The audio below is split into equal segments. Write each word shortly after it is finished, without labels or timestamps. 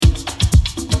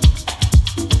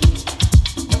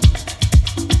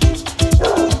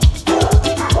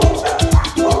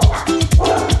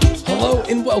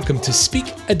welcome to Speak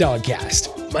a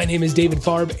Dogcast. My name is David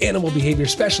Farb, Animal Behavior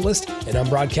Specialist, and I'm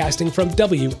broadcasting from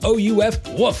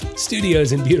WOUF Woof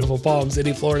Studios in beautiful Palm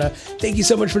City, Florida. Thank you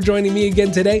so much for joining me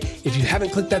again today. If you haven't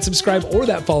clicked that subscribe or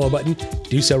that follow button,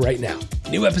 do so right now.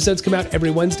 New episodes come out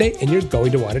every Wednesday, and you're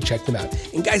going to want to check them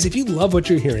out. And guys, if you love what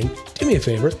you're hearing, do me a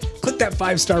favor, click that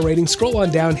 5-star rating, scroll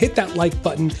on down, hit that like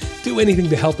button, do anything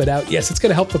to help it out. Yes, it's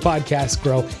going to help the podcast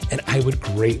grow, and I would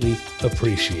greatly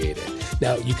appreciate it.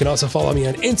 Now, you can also follow me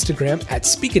on Instagram at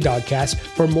Speak a Dogcast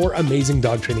for more amazing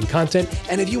dog training content.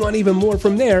 And if you want even more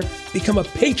from there, become a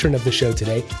patron of the show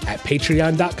today at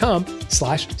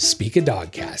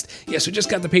patreon.com/speakadogcast. Yes, we just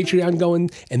got the Patreon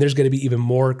going, and there's going to be even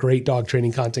more great dog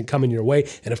training content coming your way.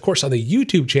 And of course, on the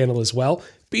YouTube channel as well.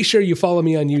 Be sure you follow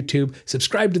me on YouTube,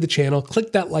 subscribe to the channel,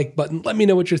 click that like button. Let me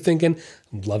know what you're thinking.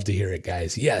 I'd love to hear it,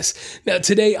 guys. Yes. Now,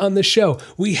 today on the show,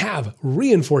 we have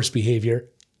reinforced behavior.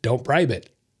 Don't bribe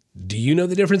it. Do you know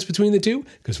the difference between the two?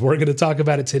 Because we're going to talk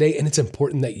about it today, and it's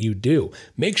important that you do.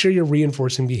 Make sure you're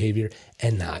reinforcing behavior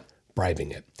and not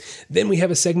bribing it. Then we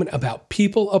have a segment about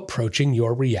people approaching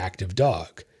your reactive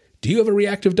dog. Do you have a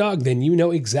reactive dog? Then you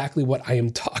know exactly what I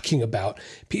am talking about.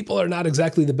 People are not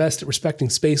exactly the best at respecting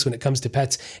space when it comes to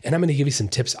pets, and I'm going to give you some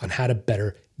tips on how to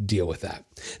better deal with that.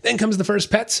 Then comes the first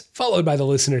pets, followed by the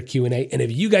listener Q&A. And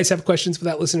if you guys have questions for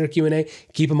that listener Q&A,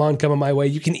 keep them on coming my way.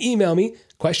 You can email me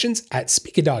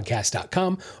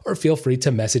questions@speakadogcast.com, or feel free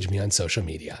to message me on social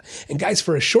media. And guys,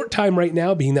 for a short time right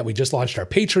now, being that we just launched our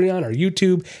Patreon, our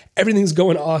YouTube, everything's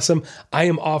going awesome, I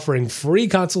am offering free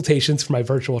consultations for my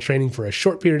virtual training for a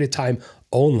short period of time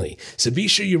only. So be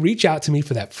sure you reach out to me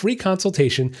for that free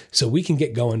consultation so we can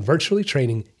get going virtually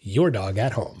training your dog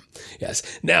at home. Yes.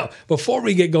 Now, before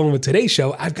we get going with today's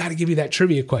show, I've got to give you that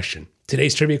trivia question.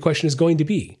 Today's trivia question is going to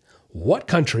be, what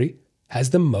country has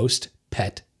the most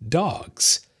pet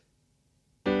dogs?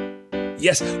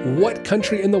 Yes, what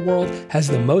country in the world has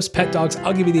the most pet dogs?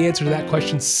 I'll give you the answer to that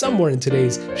question somewhere in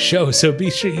today's show, so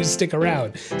be sure you stick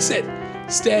around. Sit,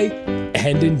 stay,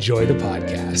 and enjoy the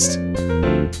podcast.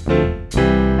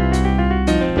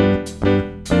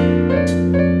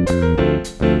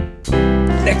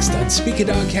 Next on Speak a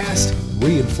Dogcast,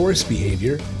 reinforce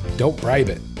behavior, don't bribe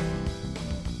it.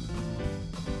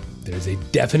 There's a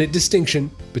definite distinction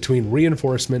between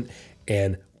reinforcement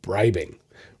and bribing,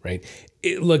 right?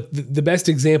 Look, the best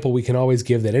example we can always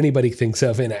give that anybody thinks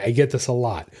of, and I get this a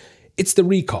lot, it's the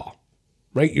recall,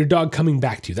 right? Your dog coming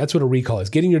back to you. That's what a recall is,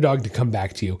 getting your dog to come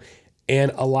back to you.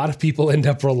 And a lot of people end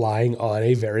up relying on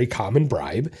a very common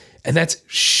bribe, and that's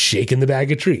shaking the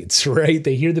bag of treats, right?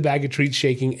 They hear the bag of treats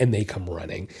shaking and they come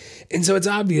running. And so it's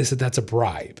obvious that that's a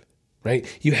bribe, right?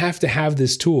 You have to have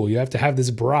this tool. You have to have this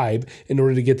bribe in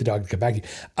order to get the dog to come back to you.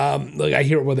 Like I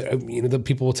hear whether, the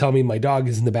people will tell me my dog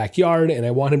is in the backyard and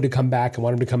I want him to come back. I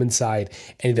want him to come inside,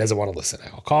 and he doesn't want to listen.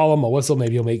 I'll call him, I'll whistle,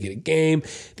 maybe he'll make it a game.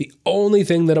 The only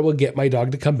thing that will get my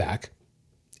dog to come back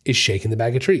is shaking the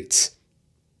bag of treats.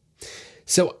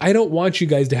 So I don't want you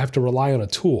guys to have to rely on a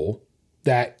tool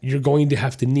that you're going to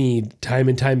have to need time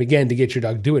and time again to get your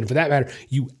dog to do it. And for that matter,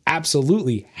 you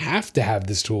absolutely have to have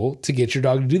this tool to get your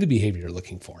dog to do the behavior you're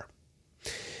looking for.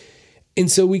 And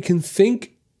so we can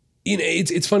think,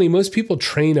 it's funny, most people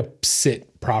train a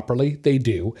sit properly. They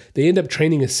do. They end up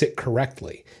training a sit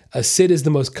correctly. A sit is the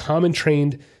most common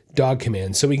trained dog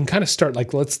command. So we can kind of start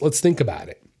let's think about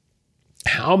it.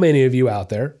 How many of you out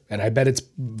there, and I bet it's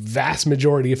vast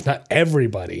majority, if not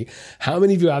everybody, how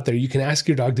many of you out there, you can ask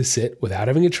your dog to sit without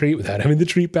having a treat, without having the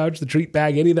treat pouch, the treat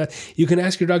bag, any of that. You can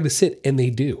ask your dog to sit, and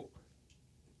they do,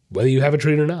 whether you have a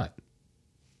treat or not.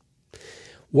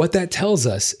 What that tells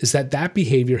us is that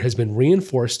behavior has been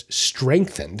reinforced,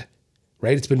 strengthened,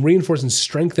 right? It's been reinforced and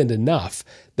strengthened enough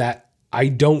that I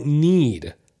don't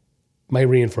need my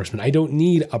reinforcement. I don't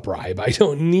need a bribe. I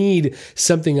don't need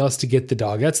something else to get the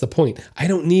dog. That's the point. I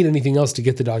don't need anything else to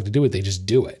get the dog to do it. They just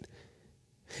do it.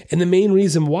 And the main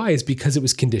reason why is because it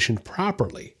was conditioned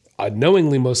properly,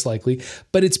 unknowingly most likely,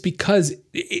 but it's because,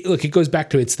 it goes back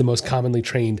to it's the most commonly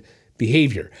trained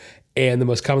behavior and the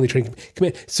most commonly trained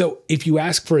command. So if you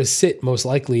ask for a sit, most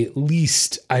likely, at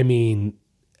least,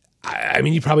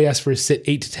 you probably ask for a sit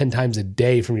 8 to 10 times a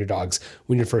day from your dogs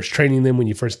when you're first training them, when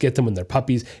you first get them, when they're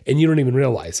puppies, and you don't even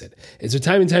realize it. And so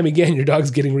time and time again, your dog's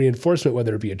getting reinforcement,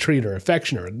 whether it be a treat or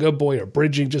affection or a good boy or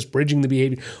just bridging the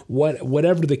behavior,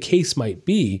 whatever the case might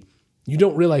be, you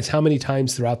don't realize how many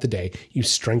times throughout the day you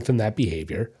strengthen that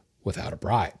behavior without a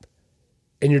bribe.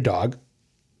 And your dog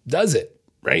does it.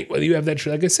 Right? Whether you have that,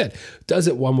 like I said, does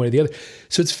it one way or the other.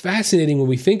 So it's fascinating when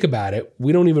we think about it.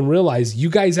 We don't even realize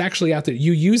you guys actually out there,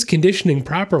 you use conditioning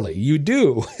properly. You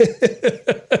do.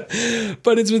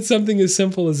 But it's with something as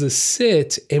simple as a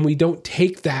sit, and we don't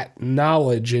take that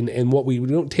knowledge and what we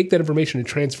don't take that information and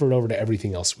transfer it over to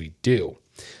everything else we do.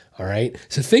 All right.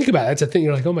 So think about it. That's a thing.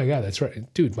 You're like, oh my God, that's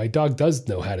right. Dude, my dog does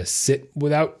know how to sit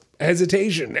without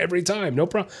hesitation every time. No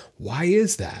problem. Why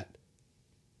is that?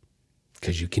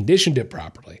 Because you conditioned it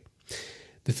properly.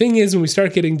 The thing is, when we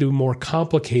start getting to more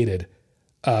complicated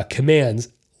commands,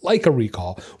 like a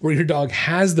recall, where your dog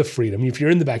has the freedom, if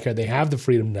you're in the backyard, they have the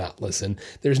freedom to not listen.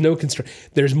 There's no constraint.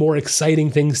 There's more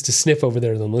exciting things to sniff over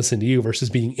there than listen to you versus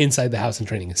being inside the house and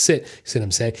training a sit. See what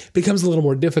I'm saying? It becomes a little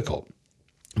more difficult.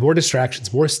 More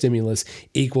distractions, more stimulus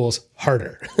equals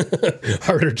harder,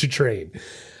 harder to train.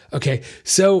 Okay,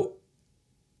 so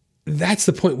that's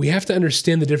the point. We have to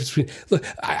understand the difference between, look,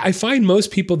 I find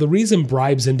most people, the reason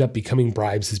bribes end up becoming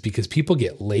bribes is because people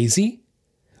get lazy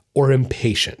or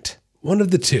impatient. One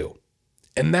of the two.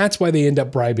 And that's why they end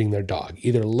up bribing their dog,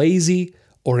 either lazy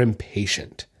or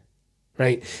impatient,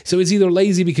 right? So it's either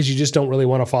lazy because you just don't really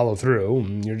want to follow through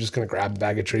and you're just going to grab a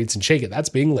bag of treats and shake it. That's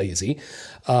being lazy.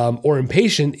 Or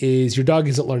impatient is your dog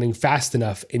isn't learning fast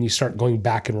enough and you start going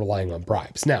back and relying on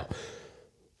bribes. Now,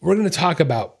 we're going to talk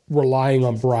about relying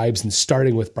on bribes and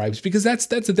starting with bribes because that's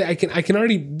the thing. I can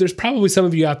already, there's probably some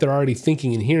of you out there already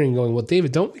thinking and hearing going, well,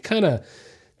 David, don't we kind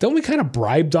of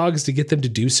bribe dogs to get them to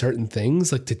do certain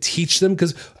things, like to teach them?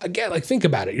 Because again, like think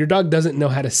about it. Your dog doesn't know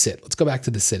how to sit. Let's go back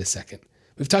to the sit a second.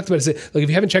 We've talked about it. Like if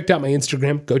you haven't checked out my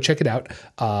Instagram, go check it out.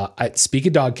 At Speak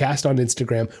a Dogcast on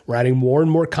Instagram. We're adding more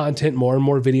and more content, more and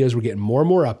more videos. We're getting more and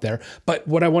more up there. But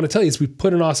what I want to tell you is we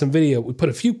put an awesome video. We put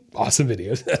a few awesome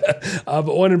videos,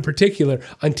 but one in particular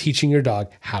on teaching your dog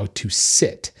how to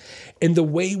sit. And the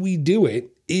way we do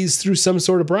it is through some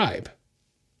sort of bribe.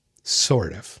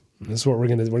 Sort of. That's what we're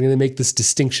gonna make this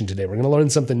distinction today. We're gonna learn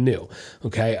something new.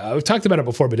 Okay, we've talked about it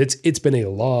before, but it's been a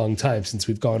long time since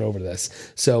we've gone over this,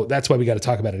 so that's why we got to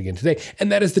talk about it again today.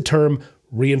 And that is the term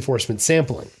reinforcement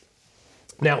sampling.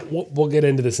 Now we'll get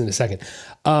into this in a second,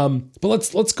 but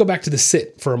let's go back to the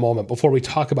sit for a moment before we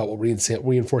talk about what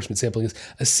reinforcement sampling is.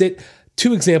 A sit.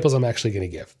 2 examples I'm actually going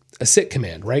to give. A sit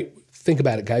command, right? Think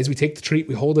about it, guys. We take the treat,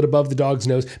 we hold it above the dog's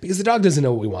nose because the dog doesn't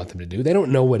know what we want them to do. They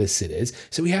don't know what a sit is,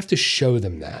 so we have to show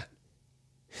them that.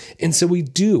 And so we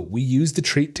use the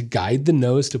treat to guide the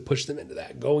nose to push them into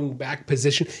that going back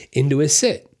position into a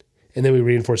sit. And then we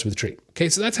reinforce with the treat. Okay,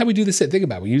 so that's how we do the sit. Think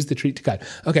about it. We use the treat to guide.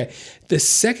 Okay, the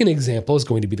second example is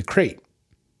going to be the crate.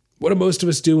 What do most of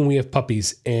us do when we have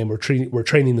puppies and we're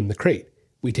training them the crate?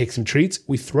 We take some treats,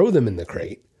 we throw them in the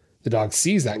crate. The dog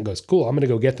sees that and goes, cool, I'm going to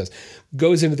go get this.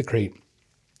 Goes into the crate,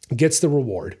 gets the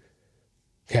reward.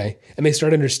 Okay, and they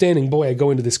start understanding, boy, I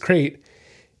go into this crate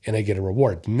and I get a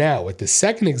reward. Now, with the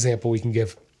second example we can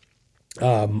give,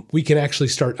 we can actually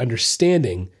start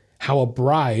understanding how a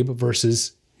bribe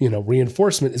versus,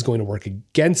 reinforcement is going to work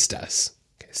against us.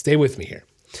 Okay, stay with me here.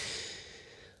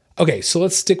 Okay, so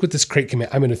let's stick with this crate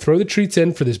command. I'm going to throw the treats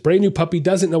in for this brand new puppy,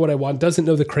 doesn't know what I want, doesn't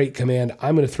know the crate command.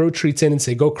 I'm going to throw treats in and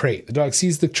say, go crate. The dog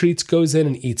sees the treats, goes in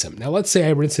and eats them. Now, let's say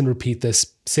I rinse and repeat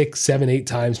this 6, 7, 8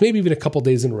 times, maybe even a couple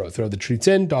days in a row. Throw the treats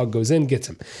in, dog goes in, gets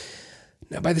them.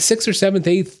 Now, by the 6th or 7th,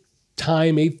 8th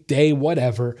time, 8th day,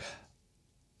 whatever,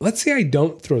 let's say I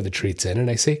don't throw the treats in and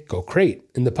I say, go crate.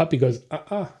 And the puppy goes,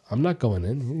 I'm not going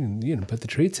in. You didn't put the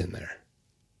treats in there.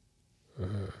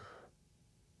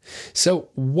 So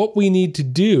what we need to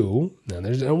do now,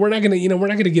 we're not going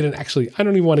to get in. Actually, I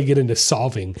don't even want to get into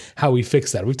solving how we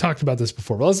fix that. We've talked about this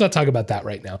before, but let's not talk about that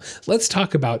right now. Let's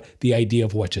talk about the idea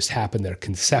of what just happened there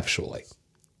conceptually.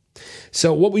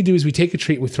 So what we do is we take a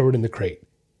treat, we throw it in the crate.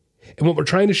 And what we're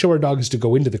trying to show our dog is to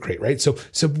go into the crate, right? So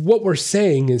what we're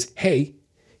saying is, hey,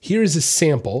 here's a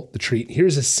sample, the treat,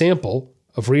 here's a sample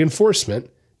of reinforcement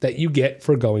that you get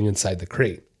for going inside the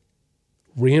crate.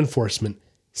 Reinforcement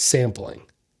sampling,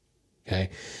 okay?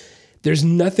 There's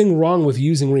nothing wrong with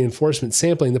using reinforcement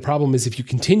sampling. The problem is if you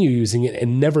continue using it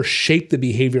and never shape the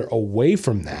behavior away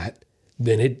from that,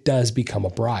 then it does become a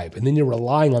bribe. And then you're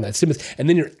relying on that stimulus. And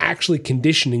then you're actually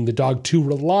conditioning the dog to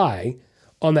rely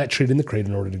on that treat in the crate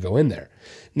in order to go in there.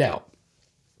 Now,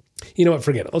 you know what?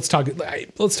 Forget it. Let's talk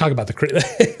about the crate.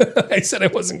 I said I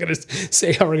wasn't going to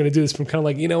say how we're going to do this, but I'm kind of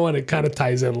like, you know what? It kind of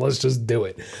ties in. Let's just do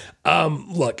it.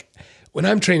 Look, when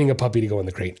I'm training a puppy to go in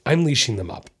the crate, I'm leashing them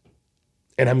up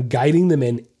and I'm guiding them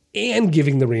in and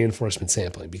giving the reinforcement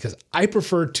sampling because I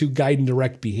prefer to guide and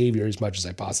direct behavior as much as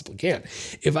I possibly can.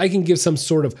 If I can give some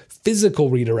sort of physical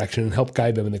redirection and help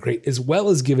guide them in the crate, as well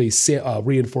as give a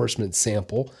reinforcement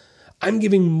sample, I'm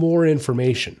giving more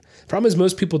information. Problem is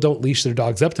most people don't leash their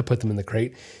dogs up to put them in the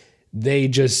crate. They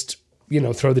just,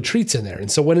 throw the treats in there. And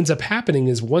so what ends up happening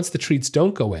is once the treats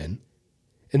don't go in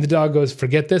and the dog goes,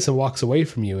 forget this, and walks away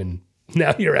from you and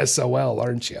Now you're SOL,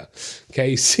 aren't you?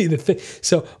 Okay, you see the thing.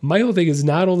 So my whole thing is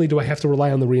not only do I have to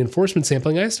rely on the reinforcement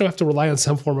sampling, I still have to rely on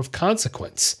some form of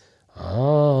consequence.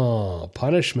 Oh,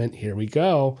 punishment. Here we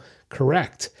go.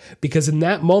 Correct. Because in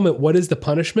that moment, what is the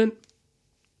punishment?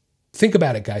 Think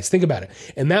about it, guys. Think about it.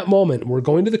 In that moment, we're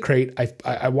going to the crate.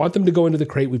 I want them to go into the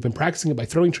crate. We've been practicing it by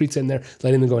throwing treats in there,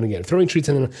 letting them go in again, throwing treats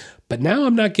in there. But now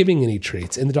I'm not giving any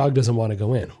treats, and the dog doesn't want to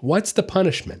go in. What's the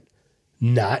punishment?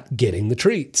 Not getting the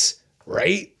treats,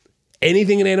 right?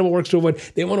 Anything an animal works to avoid,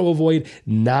 they want to avoid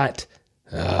not.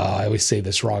 I always say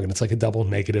this wrong, and it's like a double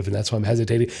negative, and that's why I'm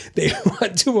hesitating. They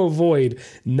want to avoid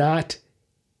not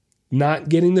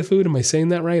getting the food. Am I saying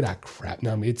that right? Ah, crap.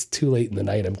 No, it's too late in the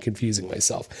night. I'm confusing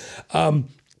myself.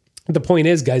 The point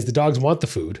is, guys, the dogs want the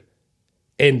food,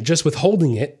 and just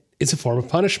withholding it is a form of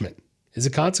punishment, is a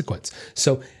consequence.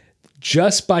 So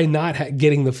just by not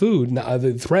getting the food,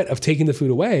 the threat of taking the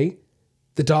food away,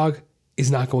 the dog is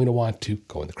not going to want to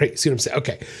go in the crate. See what I'm saying?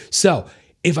 Okay. So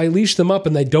if I leash them up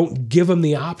and I don't give them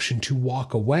the option to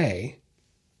walk away,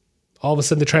 all of a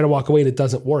sudden they try to walk away and it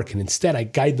doesn't work. And instead I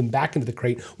guide them back into the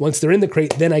crate. Once they're in the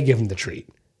crate, then I give them the treat.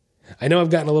 I know I've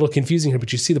gotten a little confusing here,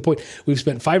 but you see the point. We've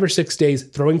spent 5 or 6 days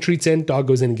throwing treats in, dog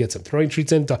goes in and gets them. Throwing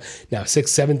treats in, dog. Now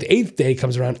 6th, 7th, 8th day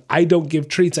comes around. I don't give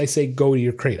treats. I say, go to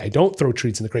your crate. I don't throw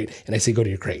treats in the crate and I say, go to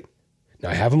your crate.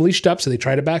 Now I have them leashed up, so they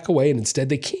try to back away and instead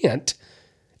they can't.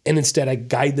 And instead I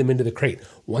guide them into the crate.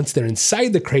 Once they're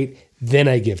inside the crate, then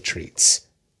I give treats.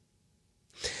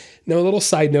 Now, a little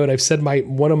side note, I've said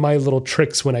one of my little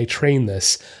tricks when I train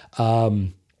this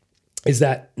is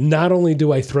that not only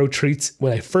do I throw treats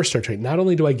when I first start training, not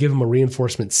only do I give them a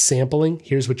reinforcement sampling,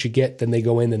 here's what you get, then they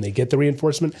go in and they get the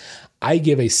reinforcement, I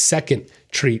give a second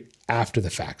treat after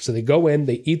the fact. So they go in,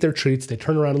 they eat their treats, they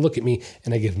turn around and look at me,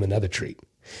 and I give them another treat.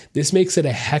 This makes it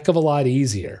a heck of a lot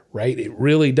easier, right? It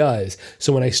really does.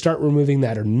 So when I start removing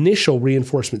that initial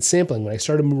reinforcement sampling, when I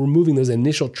start removing those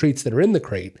initial treats that are in the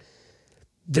crate,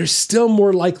 they're still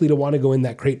more likely to want to go in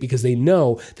that crate because they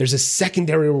know there's a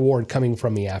secondary reward coming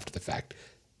from me after the fact.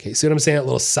 Okay, see what I'm saying? A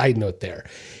little side note there.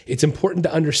 It's important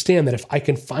to understand that if I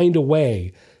can find a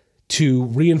way to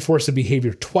reinforce a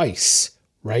behavior twice,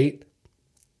 right?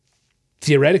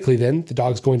 Theoretically, then the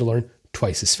dog's going to learn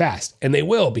twice as fast. And they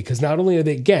will, because not only are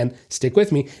they, again, stick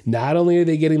with me, not only are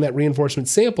they getting that reinforcement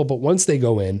sample, but once they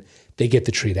go in, they get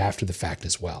the treat after the fact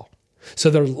as well.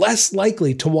 So they're less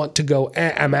likely to want to go,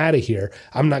 I'm out of here.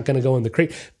 I'm not going to go in the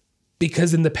crate.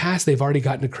 Because in the past, they've already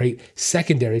gotten a crate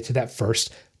secondary to that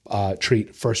first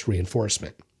treat, first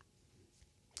reinforcement.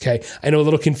 Okay, I know a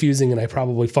little confusing, and I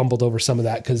probably fumbled over some of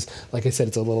that because, like I said,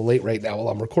 it's a little late right now while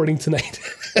I'm recording tonight.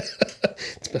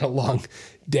 It's been a long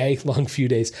day, long few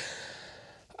days.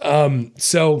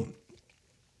 So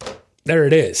there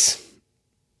it is.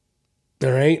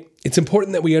 All right. It's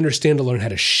important that we understand to learn how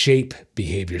to shape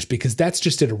behaviors, because that's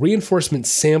just it. A reinforcement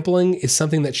sampling is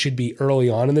something that should be early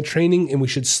on in the training, and we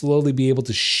should slowly be able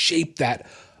to shape that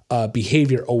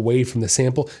behavior away from the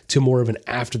sample to more of an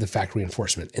after the fact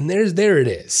reinforcement. And there it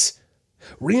is.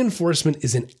 Reinforcement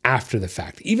is an after the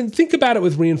fact. Even think about it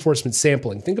with reinforcement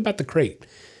sampling. Think about the crate.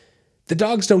 The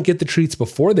dogs don't get the treats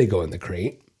before they go in the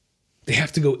crate. They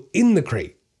have to go in the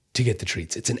crate to get the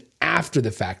treats. It's an after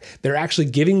the fact. They're actually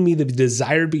giving me the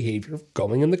desired behavior of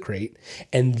going in the crate,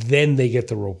 and then they get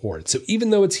the reward. So even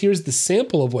though here's the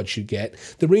sample of what you get,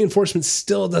 the reinforcement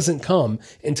still doesn't come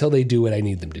until they do what I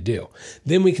need them to do.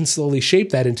 Then we can slowly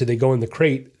shape that into they go in the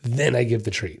crate, then I give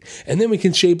the treat. And then we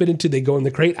can shape it into they go in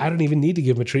the crate, I don't even need to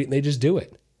give them a treat, and they just do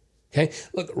it. Okay?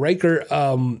 Look, Riker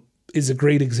is a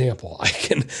great example.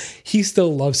 He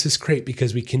still loves his crate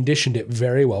because we conditioned it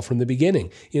very well from the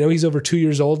beginning. You know, he's over 2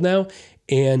 years old now,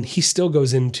 and he still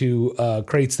goes into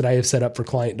crates that I have set up for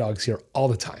client dogs here all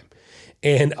the time.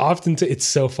 And often it's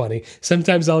so funny.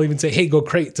 Sometimes I'll even say, hey, go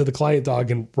crate to the client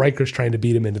dog, and Riker's trying to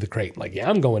beat him into the crate. I'm like, yeah,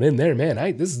 I'm going in there, man.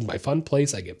 This is my fun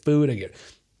place. I get food.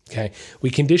 Okay. We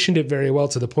conditioned it very well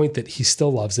to the point that he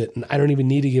still loves it, and I don't even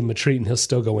need to give him a treat, and he'll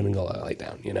still go in and go lie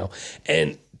down, you know?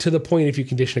 And to the point, if you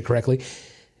condition it correctly,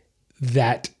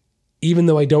 that even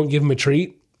though I don't give him a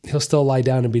treat, he'll still lie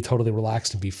down and be totally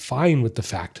relaxed and be fine with the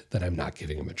fact that I'm not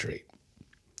giving him a treat.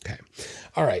 Okay.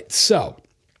 All right. So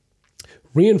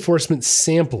reinforcement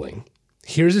sampling.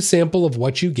 Here's a sample of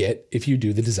what you get if you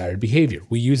do the desired behavior.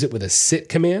 We use it with a sit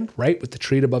command, right? With the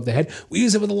treat above the head. We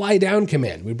use it with a lie down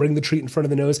command. We bring the treat in front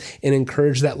of the nose and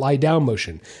encourage that lie down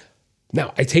motion.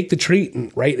 Now I take the treat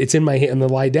and right, it's in my hand and the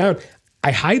lie down.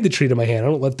 I hide the treat in my hand. I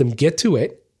don't let them get to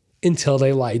it until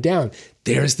they lie down.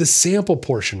 There's the sample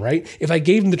portion, right? If I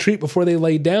gave them the treat before they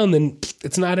laid down, then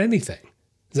it's not anything.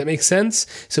 Does that make sense?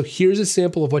 So here's a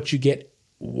sample of what you get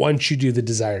once you do the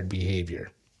desired behavior.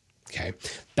 Okay,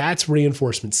 that's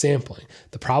reinforcement sampling.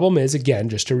 The problem is, again,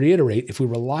 just to reiterate, if we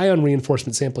rely on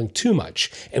reinforcement sampling too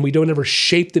much and we don't ever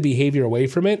shape the behavior away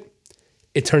from it,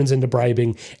 it turns into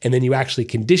bribing, and then you actually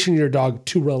condition your dog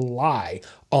to rely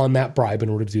on that bribe in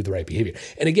order to do the right behavior.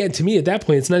 And again, to me, at that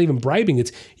point, it's not even bribing.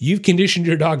 It's you've conditioned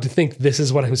your dog to think this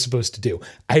is what I'm supposed to do.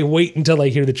 I wait until I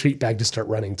hear the treat bag to start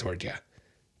running toward you.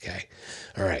 Okay,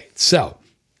 all right, so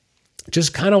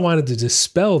just kind of wanted to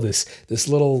dispel this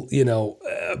little,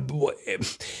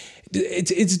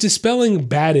 it's dispelling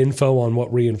bad info on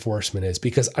what reinforcement is,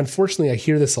 because unfortunately I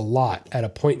hear this a lot at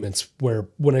appointments where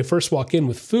when I first walk in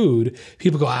with food,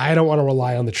 people go, I don't want to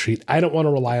rely on the treat. I don't want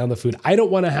to rely on the food. I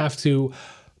don't want to have to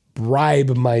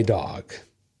bribe my dog.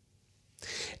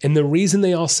 And the reason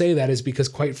they all say that is because,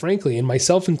 quite frankly, and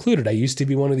myself included, I used to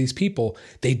be one of these people,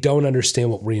 they don't understand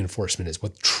what reinforcement is,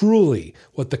 what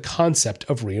the concept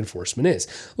of reinforcement is.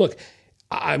 Look,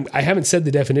 I haven't said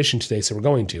the definition today, so we're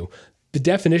going to. The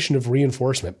definition of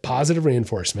reinforcement, positive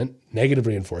reinforcement, negative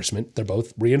reinforcement, they're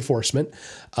both reinforcement.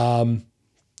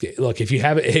 Look,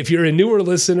 if you're a newer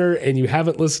listener and you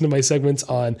haven't listened to my segments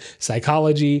on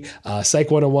psychology, Psych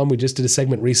 101, we just did a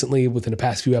segment recently within the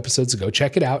past few episodes ago.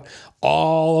 Check it out.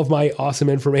 All of my awesome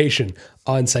information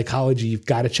on psychology, you've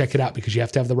got to check it out because you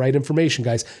have to have the right information,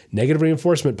 guys. Negative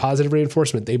reinforcement, positive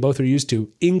reinforcement, they both are used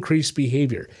to increase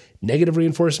behavior. Negative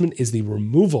reinforcement is the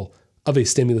removal of a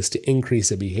stimulus to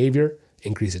increase a behavior,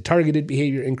 increase a targeted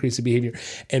behavior, increase a behavior.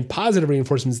 And positive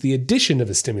reinforcement is the addition of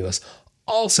a stimulus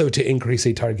also to increase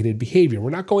a targeted behavior. We're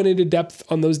not going into depth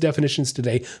on those definitions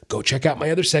today. Go check out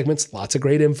my other segments. Lots of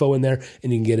great info in there,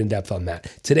 and you can get in depth on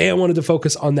that. Today, I wanted to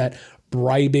focus on that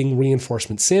bribing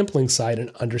reinforcement sampling side and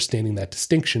understanding that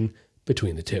distinction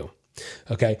between the two.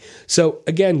 Okay, so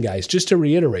again, guys, just to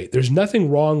reiterate, there's nothing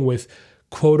wrong with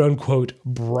quote unquote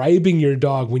bribing your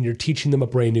dog when you're teaching them a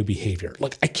brand new behavior.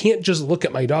 Like, I can't just look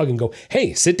at my dog and go,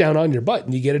 hey, sit down on your butt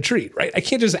and you get a treat, right? I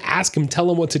can't just ask him, tell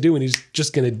him what to do, and he's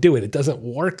just going to do it. It doesn't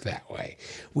work that way.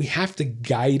 We have to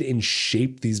guide and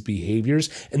shape these behaviors.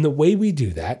 And the way we do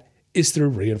that is through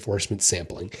reinforcement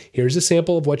sampling. Here's a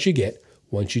sample of what you get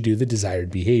once you do the desired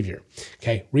behavior.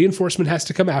 Okay, reinforcement has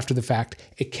to come after the fact.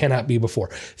 It cannot be before.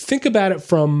 Think about it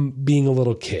from being a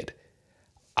little kid.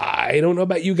 I don't know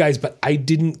about you guys, but I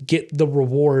didn't get the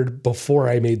reward before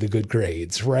I made the good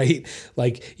grades, right?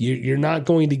 Like you're not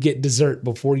going to get dessert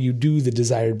before you do the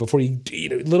desired, before you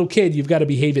little kid, you've got to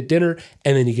behave at dinner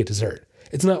and then you get dessert.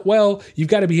 It's not, well, you've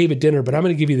got to behave at dinner, but I'm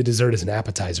going to give you the dessert as an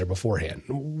appetizer beforehand.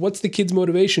 What's the kid's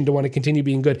motivation to want to continue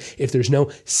being good if there's no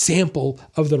sample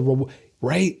of the reward?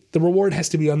 Right? The reward has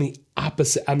to be on the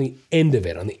opposite, on the end of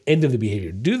it, on the end of the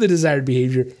behavior. Do the desired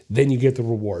behavior, then you get the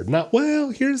reward. Not,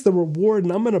 well, here's the reward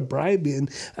and I'm going to bribe you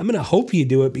and I'm going to hope you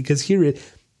do it because here it,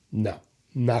 no.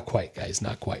 Not quite, guys,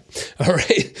 not quite. All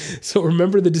right. So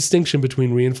remember the distinction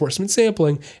between reinforcement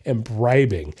sampling and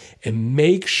bribing, and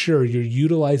make sure you're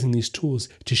utilizing these tools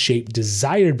to shape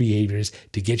desired behaviors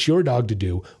to get your dog to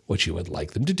do what you would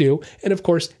like them to do. And of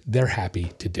course, they're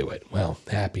happy to do it. Well,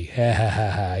 happy. Ha, ha,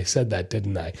 ha, ha. I said that,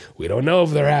 didn't I? We don't know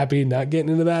if they're happy. Not getting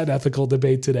into that ethical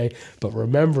debate today. But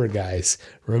remember, guys,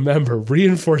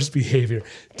 reinforce behavior.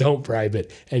 Don't bribe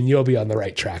it, and you'll be on the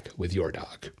right track with your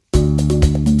dog.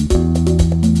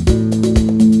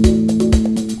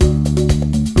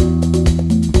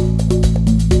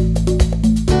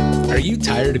 Are you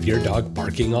tired of your dog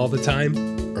barking all the time?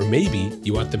 Or maybe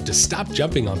you want them to stop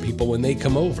jumping on people when they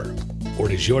come over? Or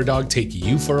does your dog take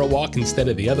you for a walk instead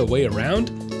of the other way around?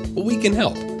 Well, we can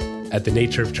help. At The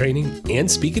Nature of Training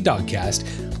and Speak a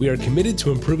Dogcast, we are committed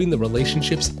to improving the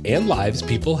relationships and lives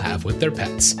people have with their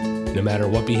pets. No matter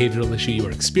what behavioral issue you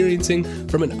are experiencing,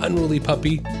 from an unruly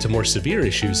puppy to more severe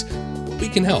issues, we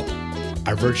can help.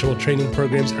 Our virtual training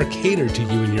programs are catered to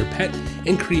you and your pet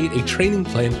and create a training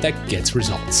plan that gets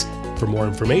results. For more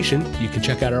information, you can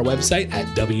check out our website at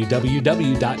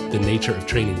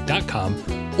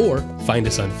www.thenatureoftraining.com or find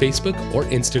us on Facebook or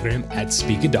Instagram at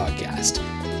Speak a Dogcast.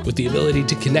 With the ability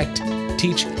to connect,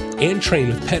 teach, and train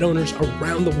with pet owners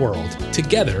around the world,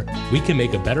 together we can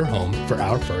make a better home for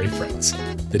our furry friends.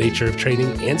 The Nature of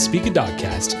Training and Speak a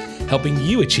Dogcast, helping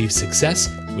you achieve success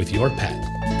with your pet.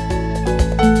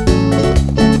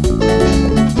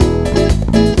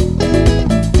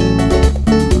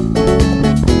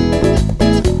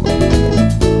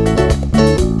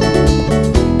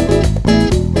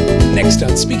 Next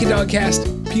on Speak a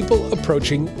Dogcast, people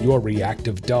approaching your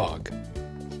reactive dog.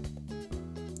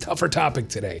 Tougher topic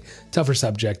today, tougher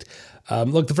subject.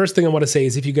 Look, the first thing I want to say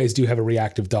is if you guys do have a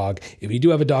reactive dog, if you do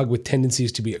have a dog with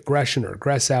tendencies to be aggression or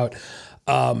aggress out,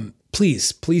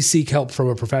 please seek help from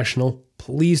a professional.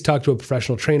 Please talk to a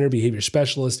professional trainer, behavior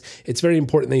specialist. It's very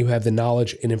important that you have the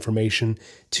knowledge and information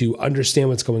to understand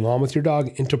what's going on with your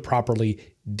dog and to properly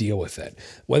deal with it.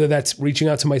 Whether that's reaching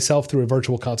out to myself through a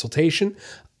virtual consultation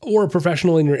or a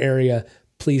professional in your area,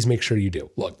 please make sure you do.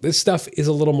 Look, this stuff is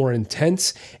a little more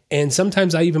intense, and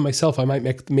sometimes I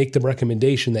might make the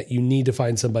recommendation that you need to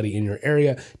find somebody in your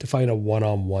area to find a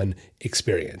one-on-one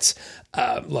experience.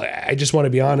 I just want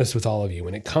to be honest with all of you.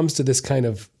 When it comes to this kind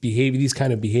of behavior, these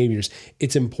kind of behaviors,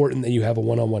 it's important that you have a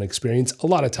one-on-one experience. A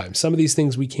lot of times, some of these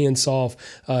things we can solve.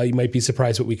 You might be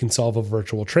surprised what we can solve with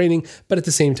virtual training, but at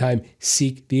the same time,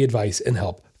 seek the advice and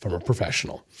help from a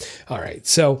professional. All right,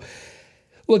 so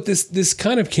look, this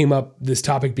kind of came up, this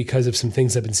topic, because of some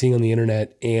things I've been seeing on the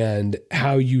internet and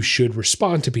how you should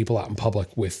respond to people out in public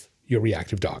with your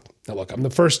reactive dog. Now, look, I'm the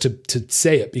first to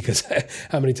say it because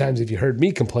how many times have you heard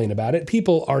me complain about it?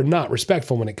 People are not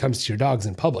respectful when it comes to your dogs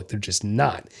in public. They're just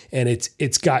not. And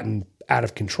it's gotten out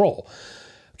of control.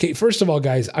 Okay, first of all,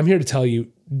 guys, I'm here to tell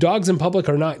you, dogs in public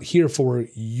are not here for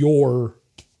your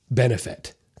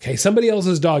benefit. Okay, somebody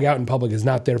else's dog out in public is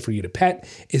not there for you to pet,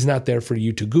 is not there for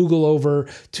you to Google over,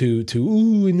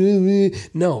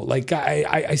 no, like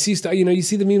I see stuff, you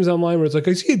see the memes online where it's like,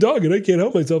 I see a dog and I can't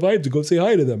help myself, I have to go say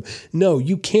hi to them. No,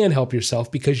 you can help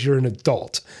yourself because you're an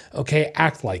adult, okay?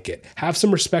 Act like it. Have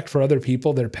some respect for other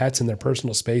people, their pets, and their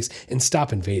personal space, and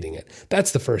stop invading it.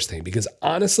 That's the first thing, because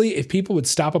honestly, if people would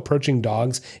stop approaching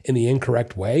dogs in the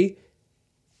incorrect way,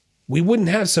 we wouldn't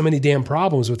have so many damn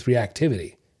problems with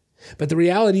reactivity. But the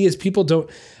reality is people don't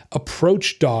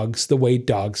approach dogs the way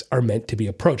dogs are meant to be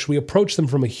approached. We approach them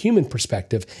from a human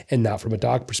perspective and not from a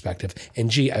dog perspective. And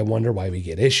gee, I wonder why we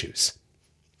get issues.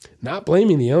 Not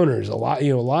blaming the owners. A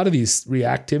lot of these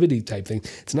reactivity type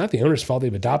things, it's not the owner's fault.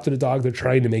 They've adopted a dog. They're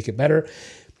trying to make it better.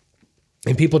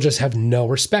 And people just have no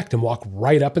respect and walk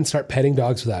right up and start petting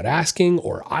dogs without asking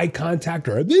or eye contact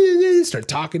or start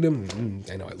talking to them.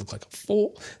 I know I look like a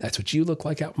fool. That's what you look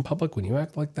like out in public when you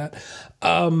act like that.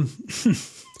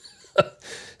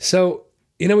 So,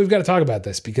 we've got to talk about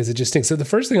this because it just stinks. So the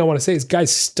first thing I want to say is,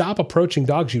 guys, stop approaching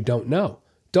dogs you don't know.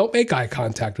 Don't make eye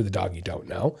contact with a dog you don't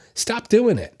know. Stop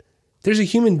doing it. There's a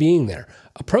human being there.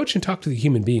 Approach and talk to the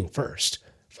human being first.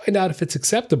 Find out if it's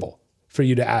acceptable for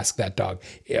you to ask that dog,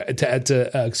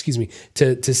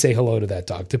 to say hello to that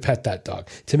dog, to pet that dog,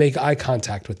 to make eye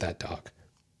contact with that dog.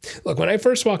 Look, when I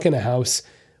first walk in a house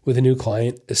with a new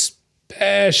client,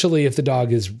 especially if the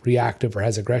dog is reactive or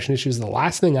has aggression issues, the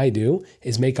last thing I do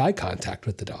is make eye contact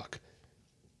with the dog.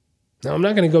 Now, I'm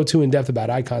not going to go too in depth about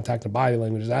eye contact and body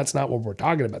language. That's not what we're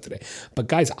talking about today. But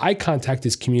guys, eye contact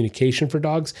is communication for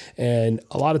dogs. And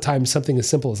a lot of times something as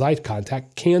simple as eye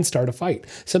contact can start a fight.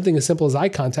 Something as simple as eye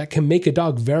contact can make a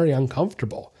dog very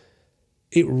uncomfortable.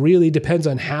 It really depends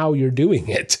on how you're doing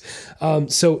it.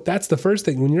 So that's the first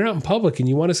thing. When you're out in public and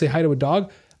you want to say hi to a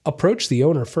dog, approach the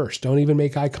owner first. Don't even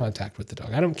make eye contact with the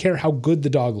dog. I don't care how good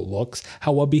the dog looks,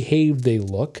 how well behaved they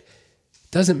look.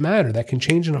 Doesn't matter. That can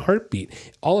change in a heartbeat.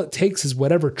 All it takes is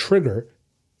whatever trigger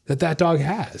that dog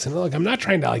has. And look, I'm not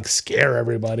trying to scare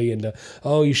everybody into,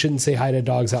 you shouldn't say hi to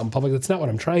dogs out in public. That's not what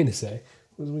I'm trying to say.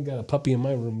 We got a puppy in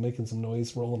my room making some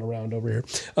noise, rolling around over here.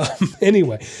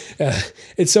 Anyway,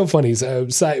 it's so funny.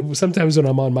 Sometimes when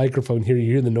I'm on microphone here,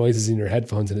 you hear the noises in your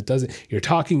headphones and it doesn't. You're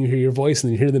talking, you hear your voice, and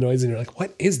then you hear the noise and you're like,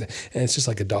 what is that? And it's just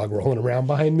like a dog rolling around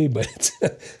behind me, but it's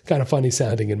kind of funny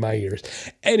sounding in my ears.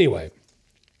 Anyway.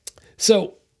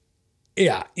 So,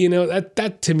 yeah,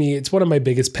 that to me, it's one of my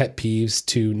biggest pet peeves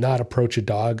to not approach a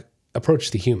dog,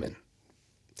 approach the human.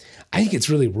 I think it's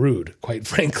really rude, quite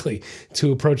frankly,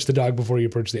 to approach the dog before you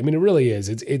approach it really is.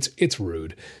 It's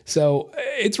rude. So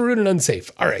it's rude and unsafe.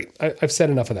 All right, I've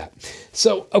said enough of that.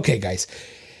 So, okay, guys.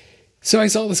 So I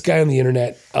saw this guy on the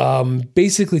internet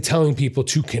basically telling people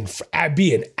to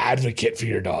be an advocate for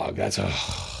your dog.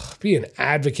 Be an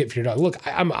advocate for your dog. Look,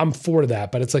 I'm for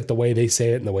that, but it's like the way they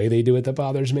say it and the way they do it that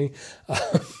bothers me.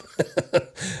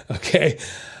 Okay.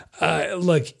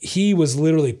 Look, he was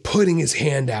literally putting his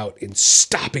hand out and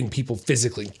stopping people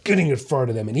physically, getting in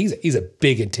front of them. And he's a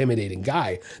big, intimidating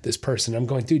guy, this person. I'm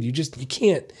going, dude, you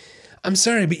can't, I'm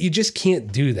sorry, but you just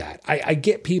can't do that. I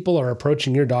get people are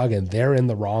approaching your dog and they're in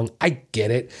the wrong. I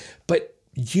get it. But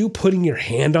you putting your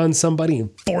hand on somebody and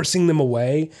forcing them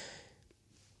away,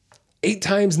 9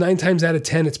 times out of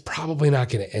 10, it's probably not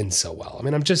going to end so well.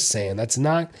 I'm just saying that's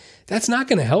not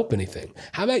going to help anything.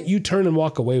 How about you turn and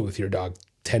walk away with your dog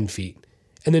 10 feet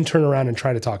and then turn around and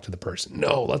try to talk to the person?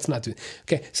 No, let's not do it.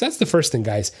 Okay. So that's the first thing,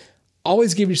 guys.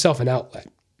 Always give yourself an outlet.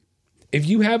 If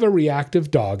you have a reactive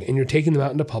dog and you're taking them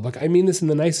out into public, I mean this in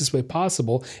the nicest way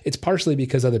possible. It's partially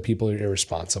because other people are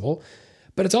irresponsible,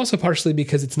 But it's also partially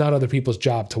because it's not other people's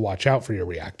job to watch out for your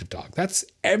reactive dog.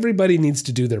 Everybody needs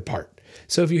to do their part.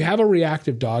 So if you have a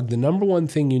reactive dog, the number one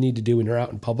thing you need to do when you're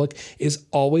out in public is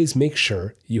always make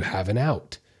sure you have an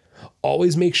out.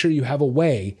 Always make sure you have a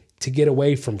way to get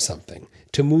away from something,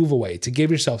 to move away, to give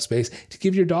yourself space, to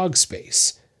give your dog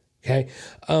space. Okay.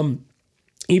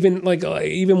 Even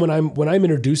when I'm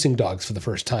introducing dogs for the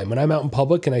first time, when I'm out in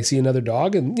public and I see another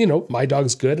dog and, my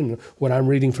dog's good and what I'm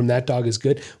reading from that dog is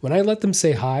good, when I let them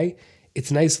say hi,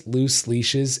 it's nice loose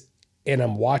leashes and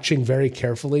I'm watching very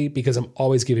carefully because I'm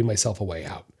always giving myself a way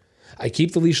out. I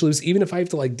keep the leash loose, even if I have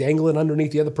to dangle it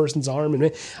underneath the other person's arm.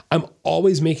 And I'm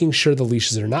always making sure the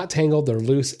leashes are not tangled, they're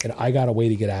loose, and I got a way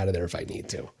to get out of there if I need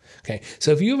to. Okay.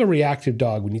 So if you have a reactive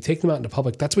dog, when you take them out into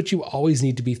public, that's what you always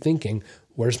need to be thinking.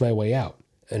 Where's my way out?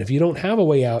 And if you don't have a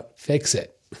way out, fix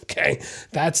it. Okay.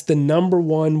 That's the number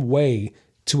one way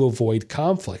to avoid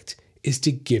conflict, is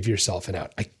to give yourself an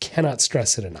out. I cannot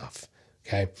stress it enough.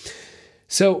 Okay.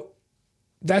 So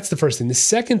that's the first thing. The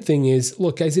second thing is,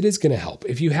 look, guys, it is going to help.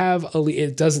 If you have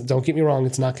don't get me wrong,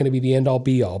 it's not going to be the end all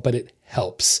be all, but it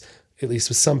helps, at least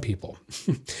with some people.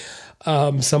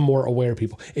 Some more aware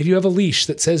people. If you have a leash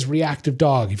that says reactive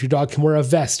dog, if your dog can wear a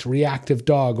vest, reactive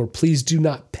dog, or please do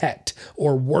not pet,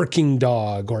 or working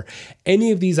dog, or any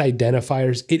of these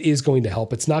identifiers, it is going to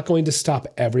help. It's not going to stop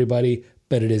everybody,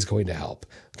 but it is going to help.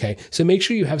 Okay. So make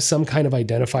sure you have some kind of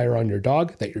identifier on your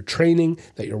dog that you're training,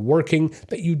 that you're working,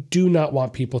 that you do not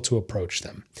want people to approach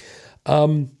them.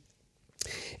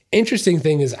 Interesting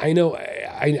thing is, I know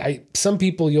some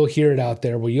people, you'll hear it out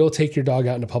there where you'll take your dog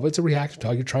out into public. It's a reactive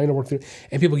dog. You're trying to work through,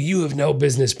 and people, you have no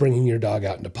business bringing your dog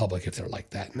out into public if they're like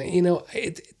that. And,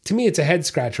 to me, it's a head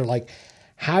scratcher.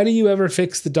 How do you ever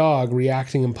fix the dog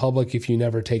reacting in public if you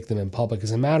never take them in public?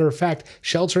 As a matter of fact,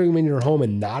 sheltering them in your home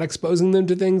and not exposing them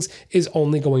to things is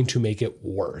only going to make it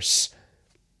worse.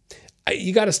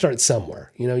 You got to start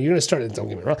somewhere. You're going to start, don't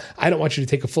get me wrong, I don't want you to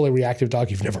take a fully reactive dog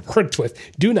you've never worked with.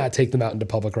 Do not take them out into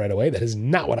public right away. That is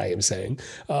not what I am saying.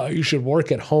 You should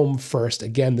work at home first.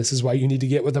 Again, this is why you need to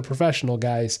get with a professional,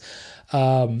 guys.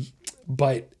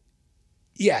 But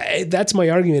yeah, that's my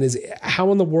argument, is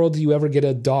how in the world do you ever get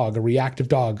a reactive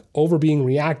dog, over being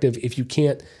reactive if you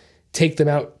can't take them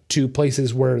out to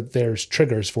places where there's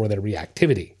triggers for their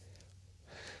reactivity?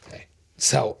 Okay.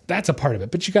 So that's a part of it,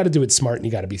 but you got to do it smart and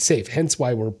you got to be safe. Hence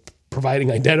why we're providing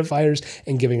identifiers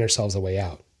and giving ourselves a way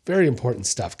out. Very important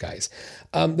stuff, guys.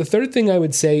 The third thing I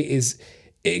would say is,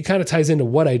 it kind of ties into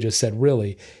what I just said,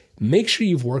 really. Make sure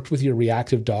you've worked with your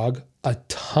reactive dog a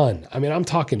ton. I mean, I'm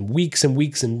talking weeks and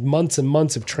weeks and months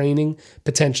of training,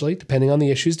 potentially, depending on the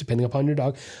issues, depending upon your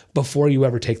dog, before you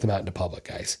ever take them out into public,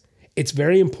 guys. It's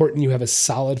very important you have a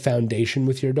solid foundation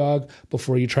with your dog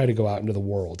before you try to go out into the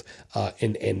world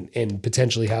and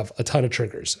potentially have a ton of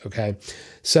triggers, okay?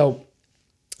 So,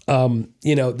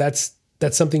 that's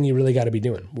something you really got to be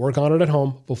doing. Work on it at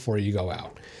home before you go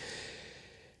out.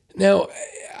 Now,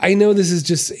 I know this is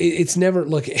just, it's never,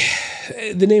 look,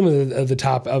 the name of the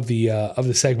top of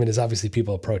the segment is obviously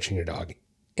people approaching your dog.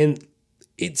 And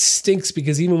it stinks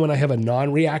because even when I have a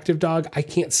non-reactive dog, I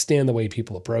can't stand the way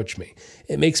people approach me.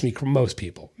 It makes me, most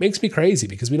people, makes me crazy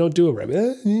because we don't do it right.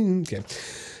 Okay.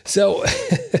 So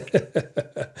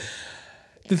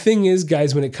the thing is,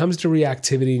 guys, when it comes to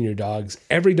reactivity in your dogs,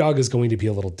 every dog is going to be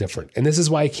a little different. And this is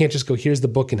why I can't just go, here's the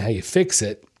book and how you fix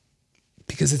it,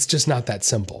 because it's just not that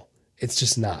simple. It's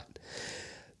just not.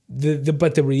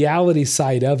 But the reality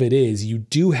side of it is you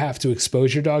do have to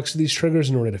expose your dogs to these triggers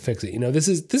in order to fix it. This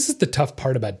is the tough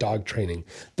part about dog training.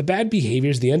 The bad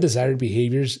behaviors, the undesired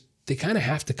behaviors, they kind of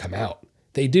have to come out.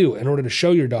 They do, in order to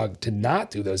show your dog to not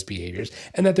do those behaviors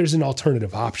and that there's an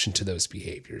alternative option to those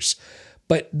behaviors.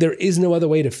 But there is no other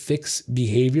way to fix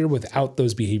behavior without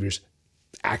those behaviors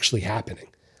actually happening.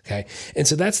 Okay. And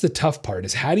so that's the tough part,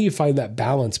 is how do you find that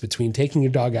balance between taking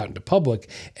your dog out into public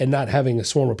and not having a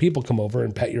swarm of people come over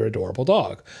and pet your adorable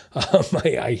dog?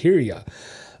 I hear you.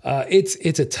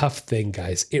 It's a tough thing,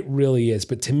 guys. It really is.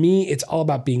 But to me, it's all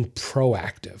about being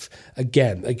proactive.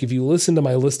 Again, if you listen to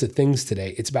my list of things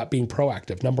today, it's about being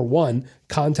proactive. Number one,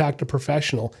 contact a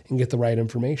professional and get the right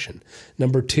information.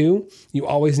 Number two, you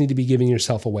always need to be giving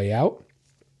yourself a way out.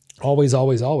 Always,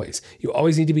 always, always. You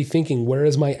always need to be thinking, where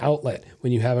is my outlet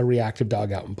when you have a reactive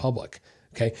dog out in public?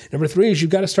 Okay. Number three is you've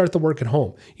got to start the work at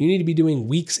home. You need to be doing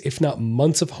weeks, if not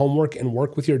months, of homework and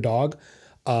work with your dog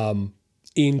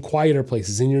in quieter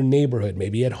places, in your neighborhood,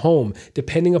 maybe at home,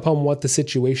 depending upon what the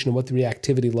situation and what the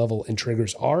reactivity level and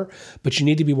triggers are. But you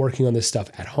need to be working on this stuff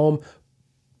at home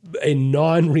in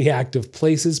non-reactive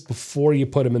places before you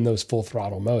put them in those full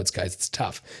throttle modes, guys. It's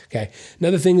tough. Okay.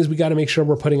 Another thing is we got to make sure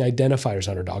we're putting identifiers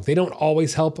on our dog. They don't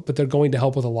always help, but they're going to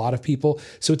help with a lot of people.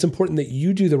 So it's important that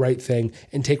you do the right thing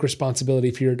and take responsibility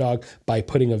for your dog by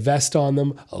putting a vest on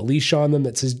them, a leash on them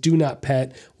that says do not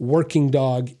pet, working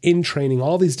dog, in training,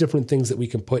 all these different things that we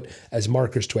can put as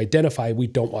markers to identify we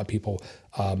don't want people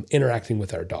interacting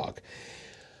with our dog.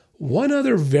 One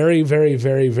other very, very,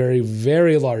 very, very,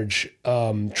 very large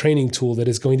training tool that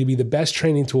is going to be the best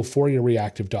training tool for your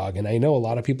reactive dog, and I know a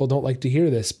lot of people don't like to hear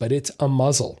this, but it's a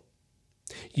muzzle.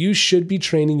 You should be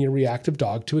training your reactive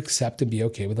dog to accept and be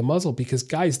okay with a muzzle because,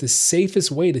 guys, the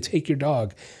safest way to take your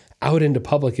dog out into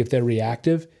public if they're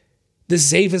reactive, the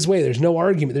safest way, there's no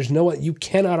argument, you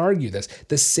cannot argue this.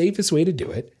 The safest way to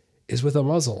do it is with a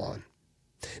muzzle on.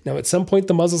 Now, at some point,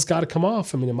 the muzzle's got to come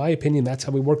off. I mean, in my opinion, that's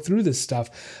how we work through this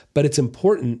stuff. But it's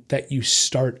important that you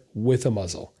start with a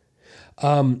muzzle.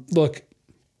 Look,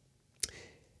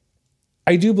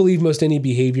 I do believe most any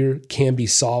behavior can be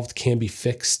solved, can be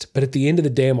fixed. But at the end of the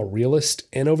day, I'm a realist.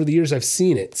 And over the years, I've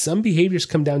seen it. Some behaviors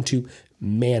come down to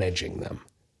managing them.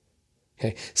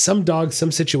 Okay? Some dogs,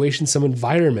 some situations, some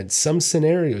environments, some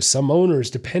scenarios, some owners,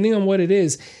 depending on what it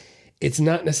is, it's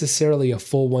not necessarily a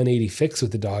full 180 fix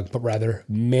with the dog, but rather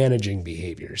managing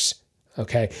behaviors,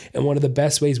 okay? And one of the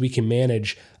best ways we can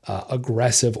manage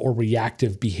aggressive or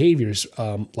reactive behaviors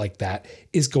like that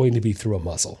is going to be through a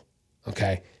muzzle,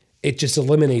 okay? It just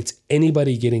eliminates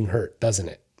anybody getting hurt, doesn't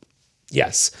it?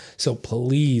 Yes. So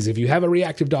please, if you have a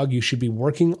reactive dog, you should be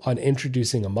working on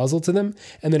introducing a muzzle to them,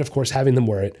 and then, of course, having them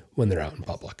wear it when they're out in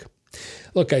public.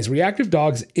 Look, guys, reactive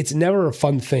dogs, it's never a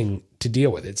fun thing to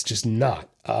deal with. It's just not.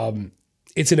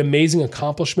 It's an amazing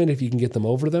accomplishment if you can get them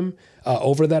over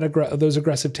those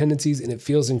aggressive tendencies, and it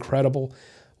feels incredible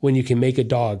when you can make a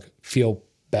dog feel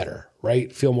better,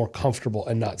 right? Feel more comfortable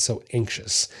and not so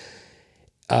anxious.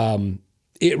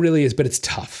 It really is, but it's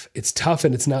tough. It's tough,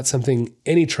 and it's not something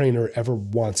any trainer ever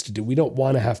wants to do. We don't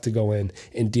want to have to go in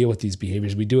and deal with these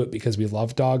behaviors. We do it because we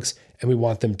love dogs, and we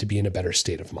want them to be in a better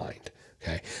state of mind.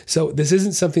 Okay, so this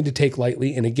isn't something to take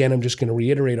lightly. And again, I'm just going to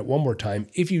reiterate it one more time.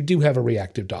 If you do have a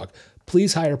reactive dog,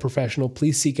 please hire a professional.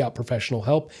 Please seek out professional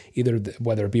help,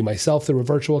 whether it be myself through a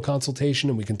virtual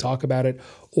consultation and we can talk about it,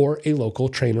 or a local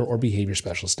trainer or behavior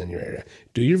specialist in your area.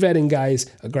 Do your vetting, guys.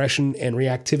 Aggression and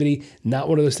reactivity, not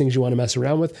one of those things you want to mess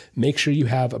around with. Make sure you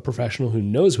have a professional who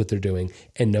knows what they're doing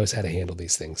and knows how to handle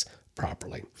these things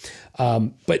properly.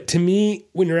 But to me,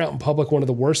 when you're out in public, one of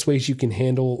the worst ways you can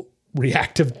handle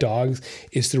reactive dogs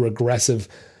is through aggressive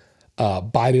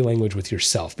body language with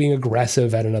yourself, being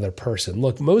aggressive at another person.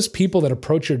 Look, most people that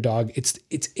approach your dog, it's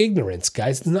ignorance,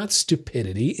 guys. It's not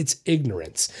stupidity, it's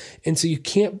ignorance. And so you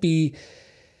can't be,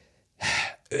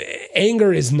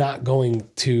 anger is not going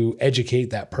to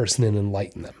educate that person and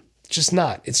enlighten them. It's just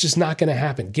not. It's just not going to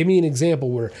happen. Give me an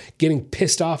example where getting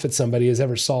pissed off at somebody has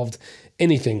ever solved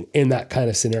anything in that kind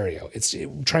of scenario. It's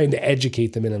trying to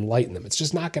educate them and enlighten them. It's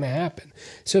just not going to happen.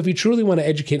 So if you truly want to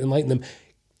educate and enlighten them,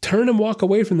 turn and walk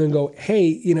away from them and go,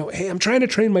 hey, I'm trying to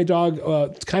train my dog.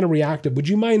 It's kind of reactive. Would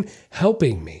you mind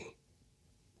helping me?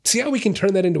 See how we can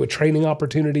turn that into a training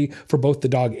opportunity for both the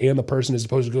dog and the person, as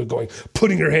opposed to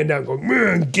putting your hand down,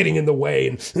 going, getting in the way.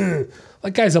 And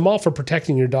like, guys, I'm all for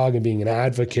protecting your dog and being an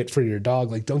advocate for your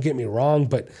dog. Like, don't get me wrong,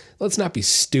 but let's not be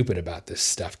stupid about this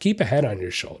stuff. Keep a head on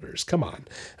your shoulders. Come on.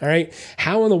 All right.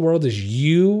 How in the world is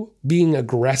you being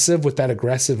aggressive with that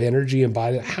aggressive energy and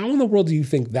body? How in the world do you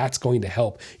think that's going to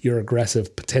help your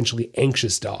aggressive, potentially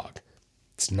anxious dog?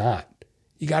 It's not.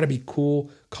 You got to be cool,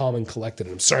 calm, and collected.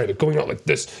 And I'm sorry, but going out like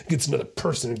this against another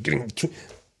person and getting...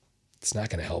 It's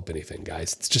not going to help anything,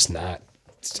 guys. It's just not.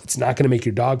 It's not going to make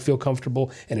your dog feel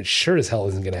comfortable, and it sure as hell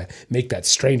isn't going to make that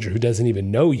stranger who doesn't even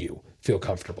know you feel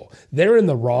comfortable. They're in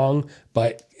the wrong,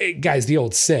 but guys, the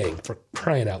old saying, for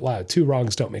crying out loud, 2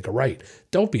 wrongs don't make a right.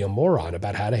 Don't be a moron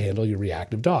about how to handle your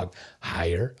reactive dog.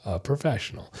 Hire a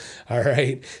professional. All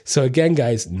right? So again,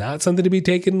 guys, not something to be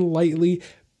taken lightly.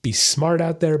 Be smart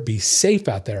out there, be safe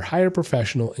out there, hire a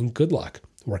professional, and good luck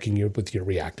working with your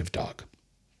reactive dog.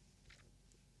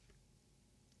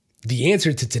 The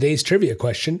answer to today's trivia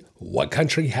question, what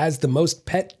country has the most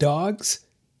pet dogs?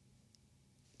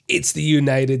 It's the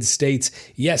United States.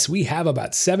 Yes, we have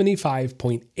about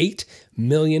 75.8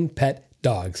 million pet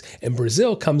dogs, and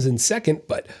Brazil comes in second,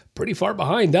 but pretty far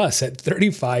behind us at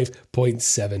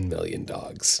 35.7 million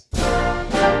dogs.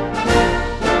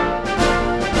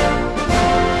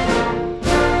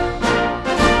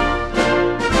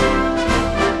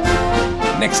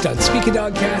 Next on Speak a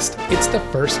Dogcast, it's the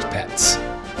First Pets.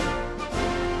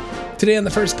 Today on the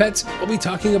First Pets, we'll be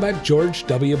talking about George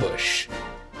W. Bush.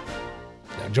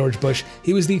 Now, George Bush,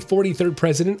 he was the 43rd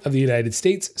president of the United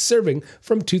States, serving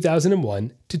from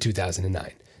 2001 to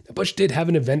 2009. Bush did have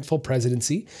an eventful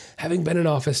presidency, having been in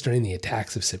office during the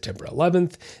attacks of September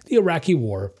 11th, the Iraqi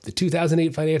War, the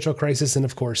 2008 financial crisis, and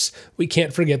of course, we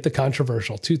can't forget the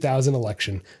controversial 2000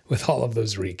 election with all of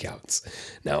those recounts.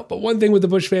 Now, but one thing with the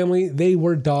Bush family, they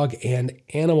were dog and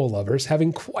animal lovers,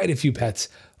 having quite a few pets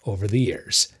over the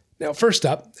years. Now, first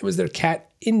up, it was their cat,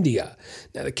 India.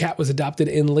 Now, the cat was adopted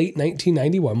in late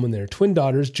 1991 when their twin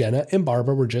daughters, Jenna and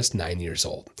Barbara, were just 9 years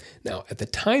old. Now, at the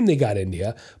time they got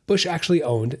India, Bush actually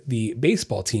owned the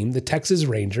baseball team, the Texas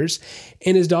Rangers,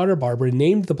 and his daughter, Barbara,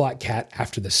 named the black cat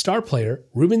after the star player,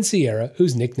 Ruben Sierra,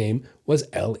 whose nickname was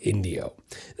El Indio.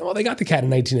 Now, while they got the cat in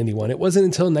 1991, it wasn't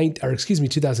until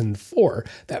 2004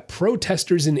 that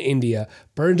protesters in India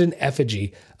burned an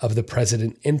effigy of the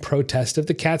president in protest of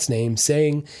the cat's name,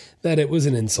 saying that it was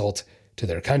an insult to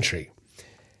their country.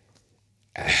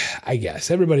 I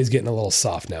guess everybody's getting a little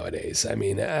soft nowadays. I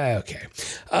mean, okay.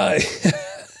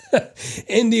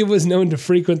 India was known to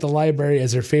frequent the library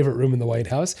as her favorite room in the White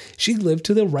House. She lived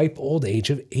to the ripe old age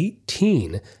of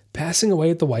 18, passing away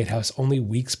at the White House only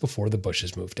weeks before the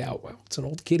Bushes moved out. Well, it's an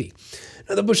old kitty.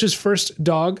 Now, the Bushes' first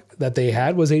dog that they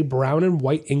had was a brown and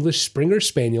white English Springer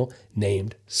Spaniel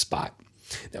named Spot.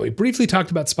 Now, we briefly talked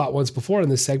about Spot once before in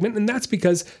this segment, and that's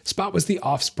because Spot was the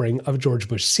offspring of George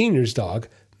Bush Sr.'s dog,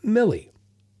 Millie.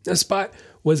 Now, Spot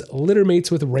was litter mates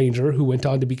with Ranger, who went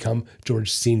on to become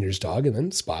George Sr.'s dog, and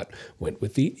then Spot went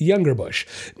with the younger Bush.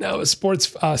 Now, Spot's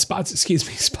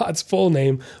full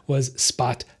name was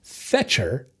Spot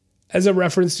Fetcher, as a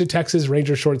reference to Texas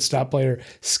Ranger shortstop player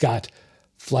Scott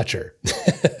Fletcher.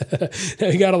 Now,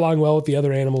 he got along well with the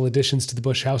other animal additions to the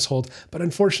Bush household, but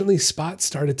unfortunately, Spot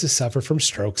started to suffer from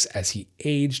strokes as he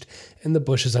aged, and the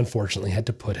Bushes unfortunately had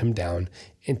to put him down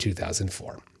in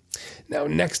 2004. Now,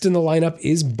 next in the lineup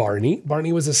is Barney.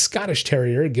 Barney was a Scottish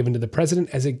Terrier given to the president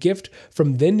as a gift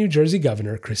from then New Jersey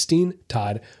Governor Christine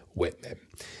Todd Whitman.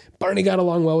 Barney got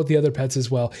along well with the other pets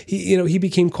as well. He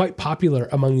became quite popular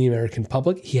among the American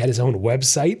public. He had his own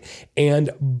website and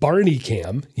Barney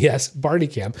Cam,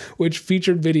 which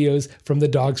featured videos from the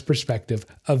dog's perspective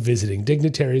of visiting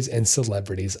dignitaries and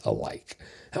celebrities alike.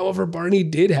 However, Barney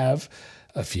did have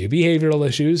a few behavioral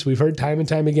issues. We've heard time and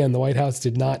time again, the White House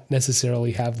did not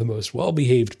necessarily have the most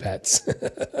well-behaved pets.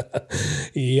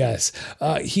 Yes,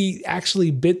 he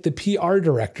actually bit the PR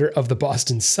director of the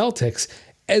Boston Celtics,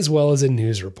 as well as a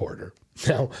news reporter.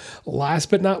 Now, last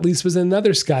but not least was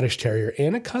another Scottish Terrier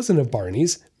and a cousin of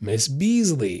Barney's, Miss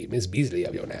Beasley. Miss Beasley,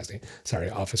 I'll be nasty. Sorry,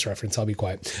 office reference, I'll be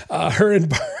quiet. Her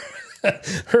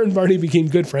and Barney became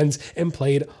good friends and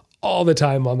played all the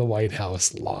time on the White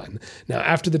House lawn. Now,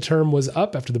 after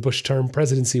the Bush term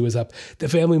presidency was up, the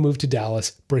family moved to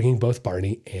Dallas, bringing both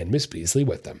Barney and Miss Beasley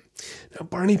with them. Now,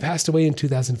 Barney passed away in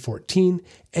 2014,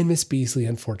 and Miss Beasley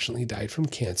unfortunately died from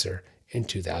cancer in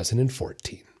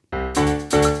 2014.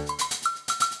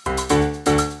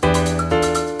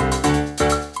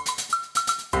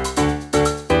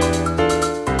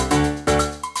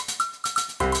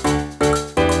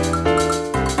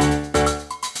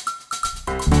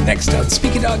 Next on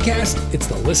Speak It Dogcast, it's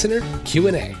the listener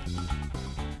Q&A.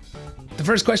 The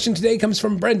first question today comes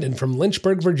from Brendan from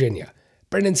Lynchburg, Virginia.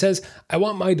 Brendan says, I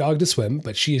want my dog to swim,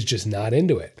 but she is just not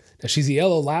into it. Now, she's a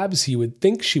yellow lab, so you would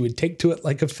think she would take to it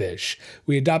like a fish.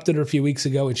 We adopted her a few weeks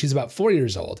ago, and she's about 4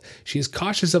 years old. She is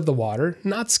cautious of the water,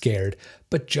 not scared,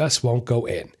 but just won't go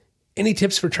in. Any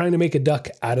tips for trying to make a duck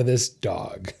out of this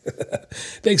dog?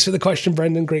 Thanks for the question,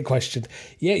 Brendan. Great question.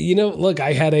 Yeah, look,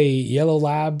 I had a yellow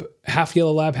lab, half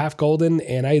golden,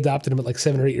 and I adopted him at like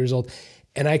 7 or 8 years old,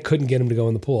 and I couldn't get him to go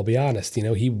in the pool, I'll be honest.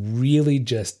 He really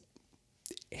just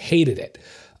hated it.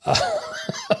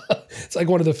 It's like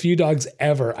one of the few dogs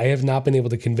ever I have not been able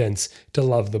to convince to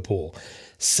love the pool.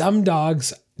 Some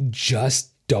dogs just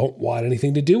don't want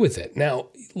anything to do with it. Now,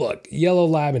 look, yellow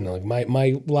lab and like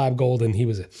my lab golden, he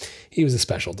was a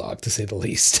special dog to say the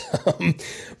least.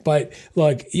 But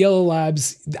look, yellow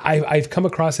labs, I've come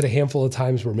across it a handful of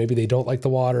times where maybe they don't like the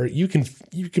water. You can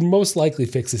most likely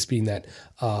fix this being that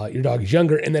your dog is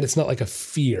younger and that it's not like a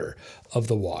fear of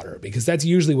the water, because that's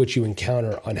usually what you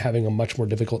encounter on having a much more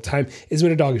difficult time is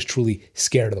when a dog is truly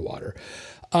scared of the water.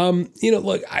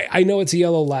 Look, I know it's a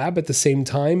yellow lab. At the same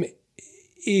time,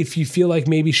 if you feel like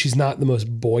maybe she's not the most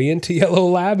buoyant yellow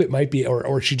lab, it might be,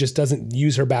 or she just doesn't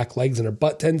use her back legs and her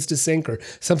butt tends to sink or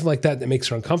something like that makes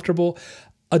her uncomfortable,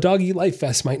 a doggy life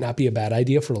vest might not be a bad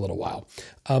idea for a little while.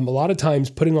 A lot of times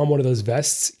putting on one of those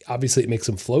vests, obviously it makes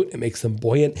them float, it makes them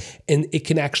buoyant, and it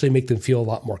can actually make them feel a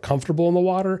lot more comfortable in the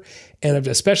water. And I've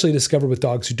especially discovered with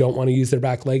dogs who don't want to use their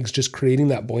back legs, just creating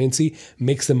that buoyancy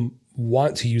makes them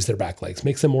want to use their back legs,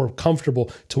 makes them more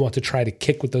comfortable to want to try to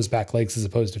kick with those back legs as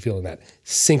opposed to feeling that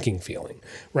sinking feeling,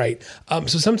 right?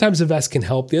 So sometimes a vest can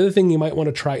help. The other thing you might want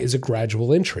to try is a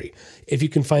gradual entry. If you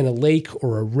can find a lake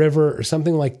or a river or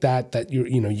something like that that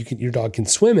your dog can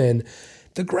swim in,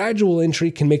 the gradual entry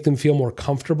can make them feel more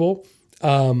comfortable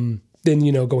than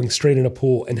going straight in a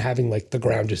pool and having like the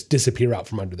ground just disappear out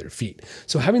from under their feet.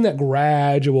 So having that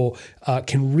gradual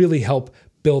can really help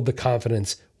build the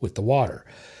confidence with the water.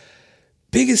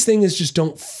 Biggest thing is just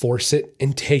don't force it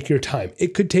and take your time.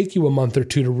 It could take you a month or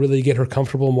two to really get her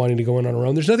comfortable and wanting to go in on her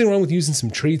own. There's nothing wrong with using some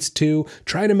treats too.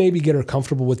 Try to maybe get her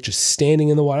comfortable with just standing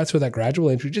in the water. That's where that gradual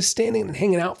entry, just standing and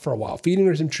hanging out for a while, feeding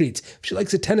her some treats. If she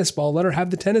likes a tennis ball, let her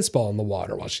have the tennis ball in the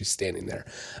water while she's standing there.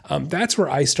 That's where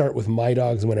I start with my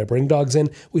dogs. And when I bring dogs in,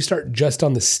 we start just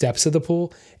on the steps of the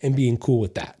pool and being cool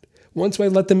with that. Once I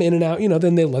let them in and out,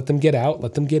 then they let them get out,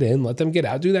 let them get in, let them get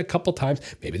out. Do that a couple times,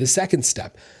 maybe the second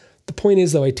step. The point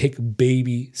is, though, I take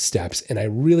baby steps and I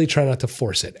really try not to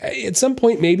force it. At some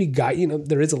point, maybe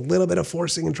there is a little bit of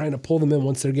forcing and trying to pull them in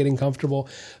once they're getting comfortable.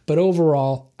 But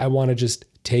overall, I want to just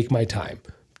take my time,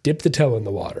 dip the toe in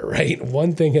the water, right?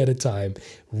 One thing at a time,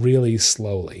 really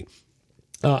slowly.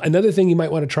 Another thing you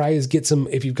might want to try is get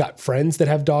if you've got friends that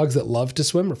have dogs that love to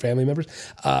swim or family members,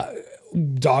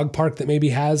 dog park that maybe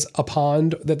has a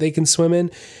pond that they can swim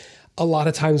in. A lot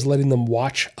of times letting them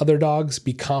watch other dogs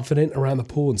be confident around the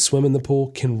pool and swim in the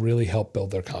pool can really help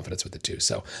build their confidence with it too.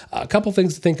 So a couple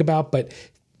things to think about, but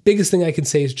biggest thing I can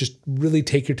say is just really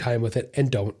take your time with it and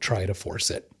don't try to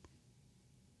force it.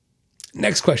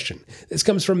 Next question. This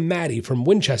comes from Maddie from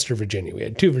Winchester, Virginia. We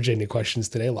had 2 Virginia questions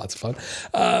today. Lots of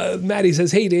fun. Maddie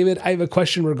says, "Hey, David, I have a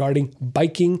question regarding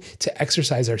biking to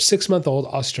exercise our 6-month-old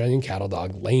Australian cattle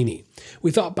dog, Lainey.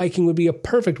 We thought biking would be a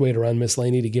perfect way to run Miss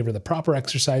Lainey to give her the proper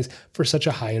exercise for such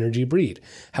a high-energy breed.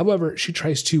 However, she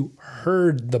tries to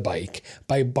herd the bike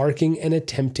by barking and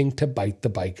attempting to bite the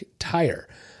bike tire.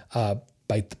 The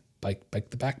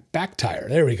back tire.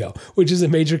 There we go. Which is a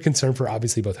major concern for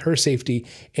obviously both her safety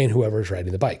and whoever's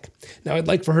riding the bike. Now, I'd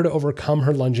like for her to overcome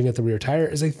her lunging at the rear tire,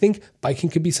 as I think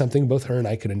biking could be something both her and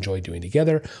I could enjoy doing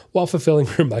together while fulfilling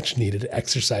her much needed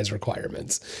exercise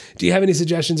requirements. Do you have any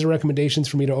suggestions or recommendations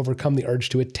for me to overcome the urge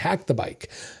to attack the bike?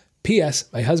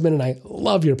 P.S. My husband and I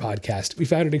love your podcast. We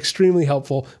found it extremely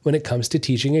helpful when it comes to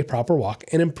teaching a proper walk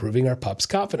and improving our pup's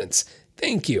confidence.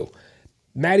 Thank you."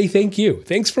 Maddie, thank you.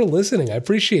 Thanks for listening. I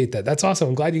appreciate that. That's awesome.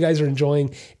 I'm glad you guys are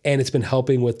enjoying and it's been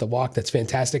helping with the walk. That's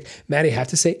fantastic. Maddie, I have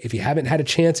to say, if you haven't had a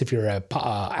chance, if you're a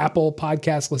Apple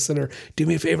podcast listener, do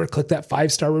me a favor, click that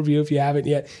 5-star review if you haven't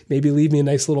yet. Maybe leave me a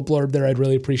nice little blurb there. I'd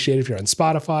really appreciate it. If you're on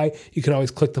Spotify, you can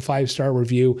always click the 5-star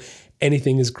review.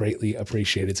 Anything is greatly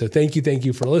appreciated. So thank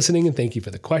you for listening, and thank you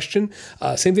for the question.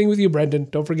 Same thing with you, Brendan.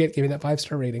 Don't forget, give me that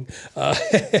 5-star rating.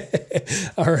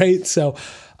 All right. So,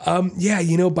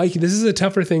 biking, this is a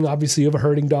tougher thing. Obviously, you have a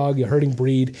herding dog, a herding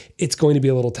breed. It's going to be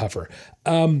a little tougher.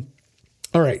 All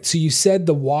right. So you said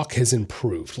the walk has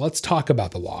improved. Let's talk about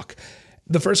the walk.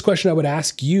 The first question I would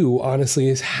ask you, honestly,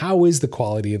 is how is the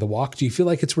quality of the walk? Do you feel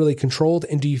like it's really controlled?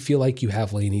 And do you feel like you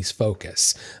have Lainey's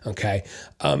focus? Okay.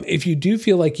 If you do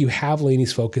feel like you have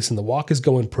Lainey's focus and the walk is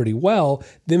going pretty well,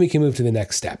 then we can move to the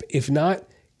next step. If not,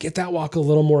 get that walk a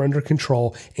little more under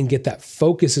control and get that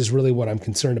focus is really what I'm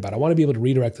concerned about. I want to be able to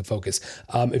redirect the focus.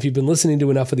 If you've been listening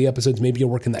to enough of the episodes, maybe you're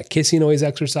working that kissy noise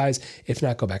exercise. If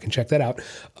not, go back and check that out.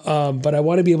 But I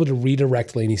want to be able to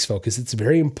redirect Lainey's focus. It's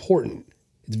very important.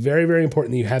 It's very, very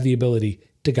important that you have the ability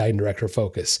to guide and direct her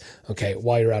focus, okay,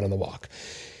 while you're out on the walk.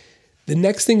 The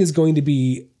next thing is going to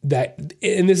be that,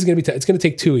 and this is going to be, it's going to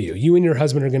take 2 of you. You and your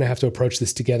husband are going to have to approach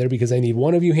this together because I need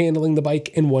one of you handling the bike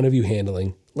and one of you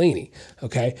handling Lainey,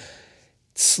 okay?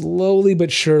 Slowly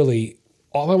but surely,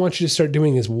 all I want you to start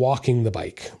doing is walking the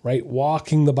bike, right?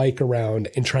 Walking the bike around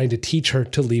and trying to teach her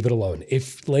to leave it alone.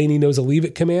 If Lainey knows a leave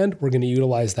it command, we're going to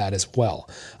utilize that as well.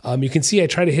 You can see I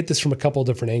try to hit this from a couple of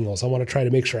different angles. I want to try to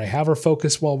make sure I have her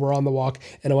focus while we're on the walk,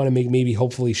 and I want to make maybe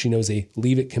hopefully she knows a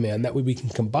leave it command. That way we can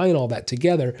combine all that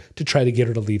together to try to get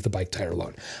her to leave the bike tire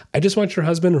alone. I just want your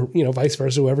husband, vice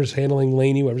versa, whoever's handling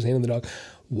Lainey, whoever's handling the dog,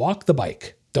 walk the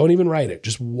bike. Don't even ride it.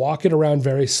 Just walk it around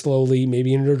very slowly,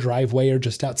 maybe in your driveway or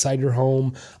just outside your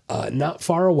home, not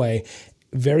far away,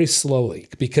 very slowly.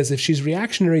 Because if she's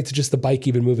reactionary to just the bike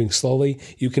even moving slowly,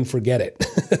 you can forget it.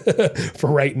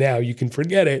 For right now, you can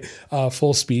forget it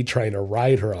full speed trying to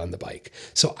ride her on the bike.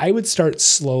 So I would start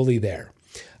slowly there.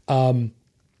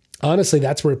 Honestly,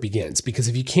 that's where it begins. Because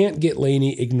if you can't get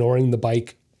Lainey ignoring the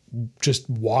bike, just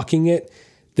walking it,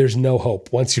 there's no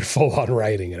hope once you're full on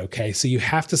riding it, okay? So you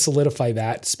have to solidify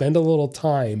that, spend a little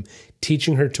time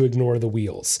teaching her to ignore the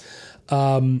wheels.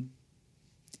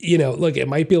 look, it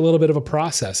might be a little bit of a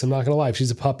process. I'm not going to lie. If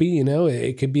she's a puppy,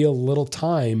 it could be a little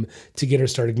time to get her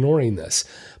start ignoring this.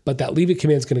 But that leave it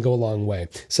command is going to go a long way.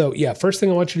 So yeah, first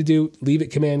thing I want you to do, leave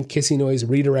it command, kissy noise,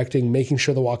 redirecting, making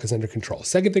sure the walk is under control.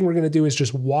 Second thing we're going to do is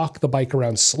just walk the bike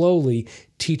around slowly,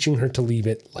 teaching her to leave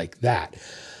it like that.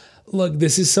 Look,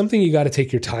 this is something you got to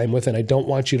take your time with, and I don't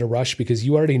want you to rush because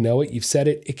you already know it. You've said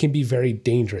it. It can be very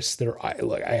dangerous.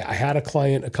 I had a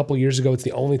client a couple years ago. It's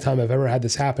the only time I've ever had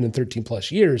this happen in 13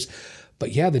 plus years.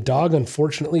 But yeah, the dog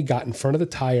unfortunately got in front of the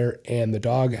tire, and the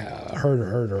dog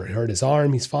hurt his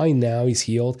arm. He's fine now. He's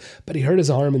healed, but he hurt his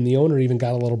arm, and the owner even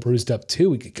got a little bruised up too.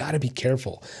 We got to be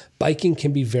careful. Biking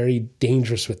can be very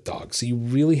dangerous with dogs, so you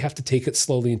really have to take it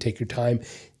slowly and take your time.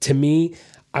 To me,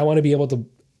 I want to be able to.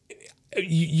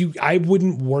 I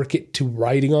wouldn't work it to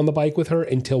riding on the bike with her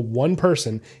until one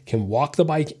person can walk the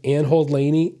bike and hold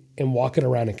Lainey and walk it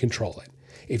around and control it.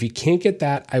 If you can't get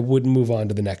that, I wouldn't move on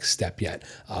to the next step yet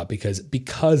because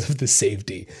of the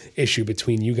safety issue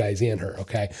between you guys and her,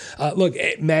 okay? Look,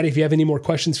 Matt, if you have any more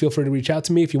questions, feel free to reach out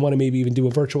to me. If you want to maybe even do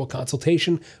a virtual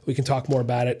consultation, we can talk more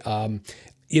about it. I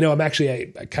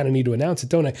kind of need to announce it,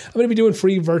 don't I? I'm going to be doing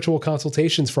free virtual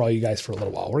consultations for all you guys for a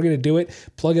little while. We're going to do it,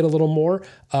 plug it a little more.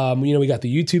 We got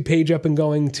the YouTube page up and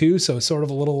going too. So sort of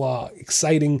a little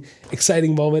exciting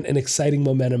moment and exciting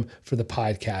momentum for the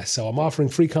podcast. So I'm offering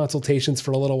free consultations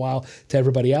for a little while to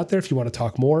everybody out there. If you want to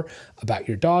talk more about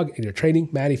your dog and your training,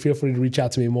 Maddie, feel free to reach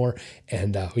out to me more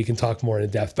and we can talk more in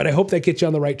depth. But I hope that gets you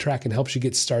on the right track and helps you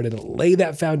get started and lay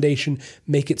that foundation,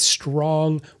 make it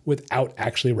strong without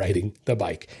actually riding the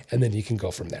bike. And then you can go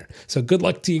from there. So good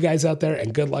luck to you guys out there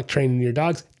and good luck training your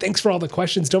dogs. Thanks for all the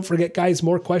questions. Don't forget, guys,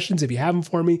 more questions. If you have them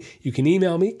for me, you can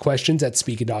email me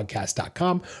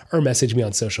questions@speakadogcast.com or message me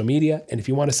on social media. And if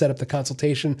you want to set up the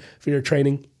consultation for your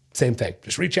training, same thing.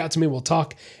 Just reach out to me. We'll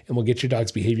talk and we'll get your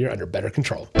dog's behavior under better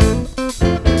control.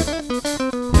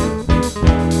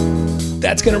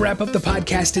 That's going to wrap up the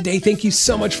podcast today. Thank you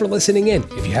so much for listening in.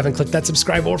 If you haven't clicked that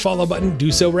subscribe or follow button,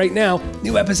 do so right now.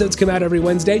 New episodes come out every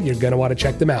Wednesday. You're going to want to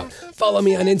check them out. Follow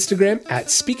me on Instagram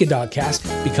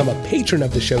 @SpeakADogcast. Become a patron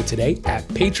of the show today at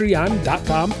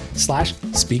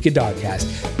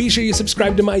patreon.com/SpeakADogcast. Be sure you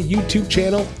subscribe to my YouTube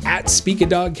channel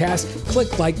 @SpeakADogcast.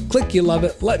 Click like, click you love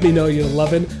it. Let me know you're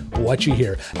loving what you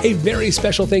hear. A very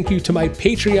special thank you to my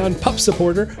Patreon pup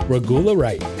supporter, Regula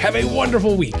Wright. Have a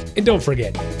wonderful week. And don't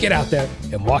forget, get out there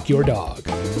and walk your dog.